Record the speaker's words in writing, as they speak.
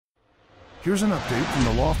Here's an update from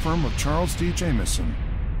the law firm of Charles D.Jamieson.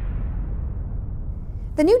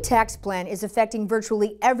 The new tax plan is affecting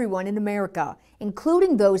virtually everyone in America,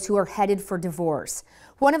 including those who are headed for divorce.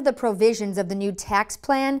 One of the provisions of the new tax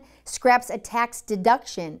plan scraps a tax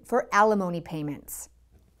deduction for alimony payments.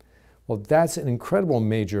 Well, that's an incredible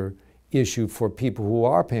major issue for people who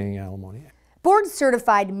are paying alimony.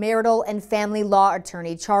 Board-certified marital and family law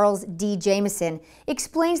attorney Charles D.Jamieson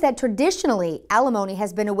explains that traditionally, alimony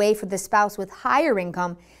has been a way for the spouse with higher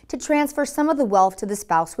income to transfer some of the wealth to the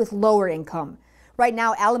spouse with lower income. Right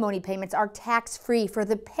now, alimony payments are tax-free for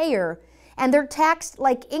the payer, and they're taxed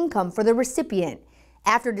like income for the recipient.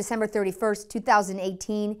 After December 31st,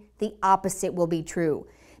 2018, the opposite will be true.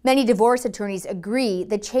 Many divorce attorneys agree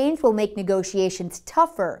the change will make negotiations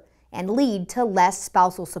tougher and lead to less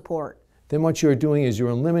spousal support. Then what you're doing is you're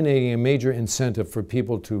eliminating a major incentive for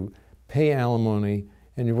people to pay alimony,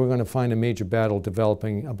 and we're going to find a major battle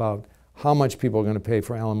developing about how much people are going to pay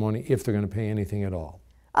for alimony, if they're going to pay anything at all.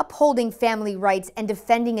 Upholding family rights and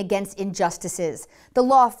defending against injustices. The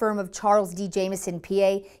law firm of Charles D.Jamieson,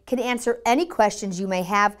 PA, can answer any questions you may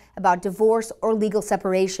have about divorce or legal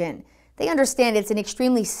separation. They understand it's an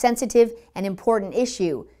extremely sensitive and important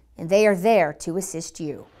issue, and they are there to assist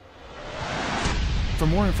you. For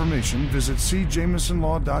more information, visit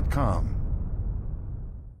cjamiesonlaw.com.